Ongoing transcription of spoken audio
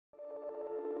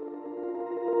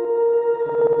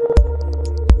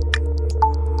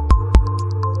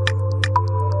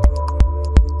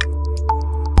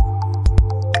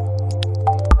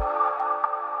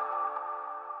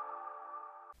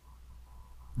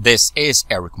This is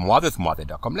Eric Muathe,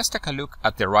 Muathe.com. Let's take a look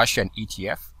at the Russian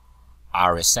ETF,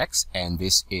 RSX, and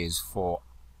this is for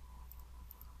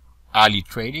early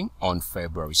trading on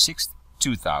February 6th,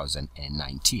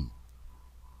 2019.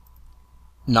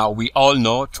 Now, we all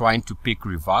know trying to pick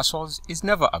reversals is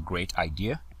never a great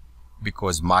idea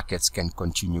because markets can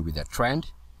continue with a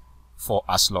trend for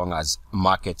as long as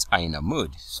markets are in a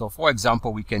mood. So, for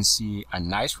example, we can see a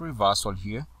nice reversal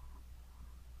here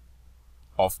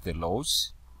of the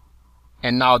lows.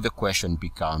 And now the question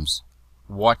becomes,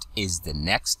 what is the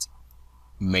next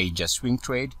major swing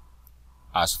trade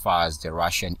as far as the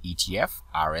Russian ETF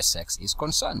RSX is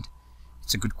concerned?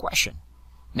 It's a good question.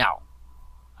 Now,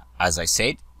 as I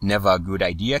said, never a good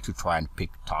idea to try and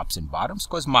pick tops and bottoms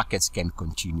because markets can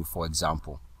continue, for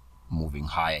example, moving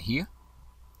higher here.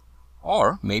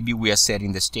 Or maybe we are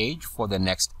setting the stage for the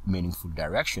next meaningful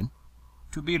direction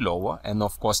to be lower. And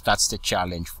of course, that's the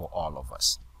challenge for all of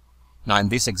us. Now, in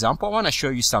this example, I want to show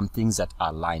you some things that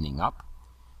are lining up.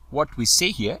 What we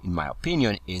see here, in my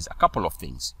opinion, is a couple of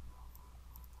things.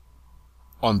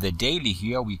 On the daily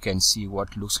here, we can see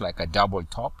what looks like a double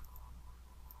top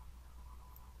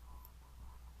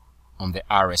on the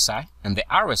RSI. And the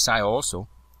RSI also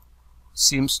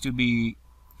seems to be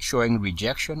showing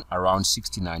rejection around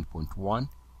 69.1,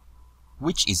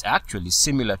 which is actually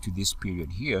similar to this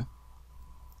period here,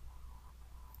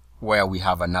 where we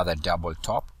have another double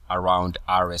top around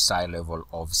RSI level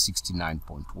of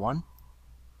 69.1.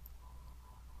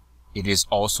 It is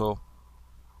also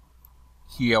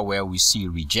here where we see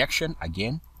rejection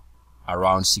again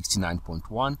around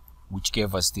 69.1, which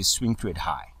gave us this swing trade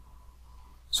high.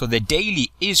 So the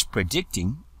daily is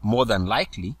predicting more than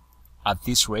likely at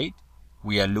this rate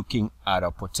we are looking at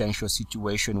a potential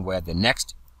situation where the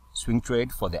next swing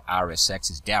trade for the RSX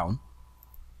is down.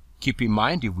 Keep in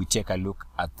mind, if we take a look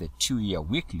at the 2-year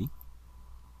weekly,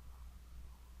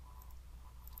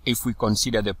 if we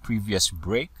consider the previous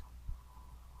break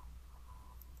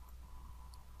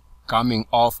coming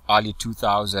off early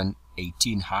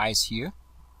 2018 highs here,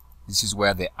 this is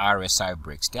where the RSI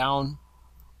breaks down,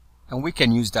 and we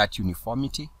can use that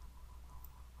uniformity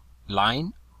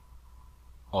line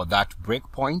or that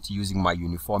breakpoint using my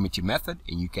uniformity method,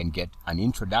 and you can get an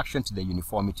introduction to the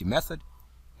uniformity method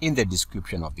in the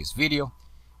description of this video.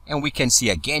 And we can see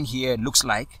again here, it looks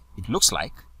like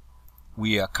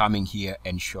we are coming here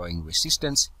and showing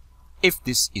resistance. If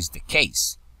this is the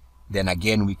case, then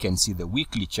again we can see the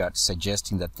weekly chart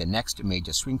suggesting that the next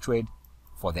major swing trade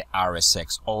for the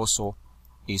RSX also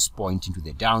is pointing to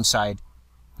the downside.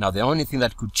 Now, the only thing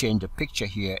that could change the picture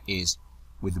here is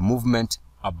with movement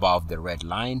above the red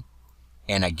line.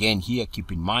 And again here,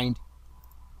 keep in mind,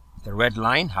 the red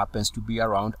line happens to be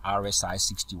around RSI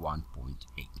 61.8.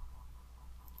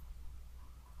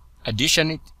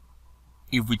 Additionally,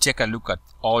 if we take a look at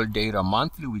all data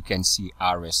monthly, we can see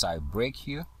RSI break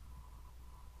here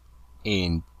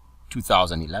in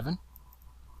 2011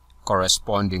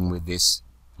 corresponding with this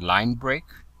line break.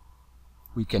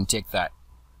 We can take that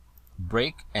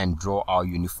break and draw our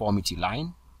uniformity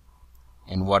line.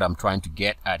 And what I'm trying to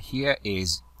get at here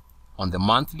is on the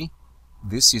monthly,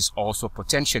 this is also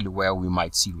potentially where we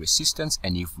might see resistance.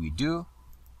 And if we do,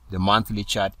 the monthly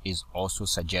chart is also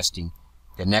suggesting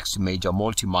the next major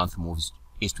multi-month moves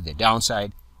is to the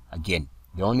downside. Again,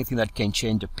 the only thing that can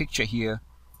change the picture here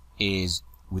is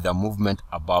with a movement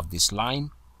above this line.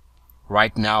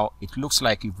 Right now, it looks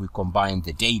like if we combine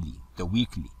the daily, the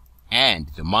weekly,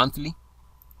 and the monthly,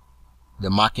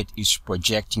 the market is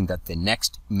projecting that the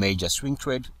next major swing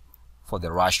trade for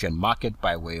the Russian market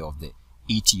by way of the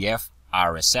ETF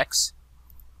RSX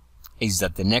is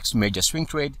that the next major swing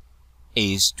trade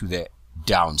is to the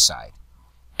downside.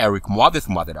 Eric Muathe,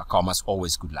 Muathe.com. As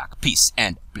always, good luck, peace,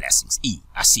 and blessings.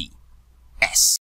 ESS.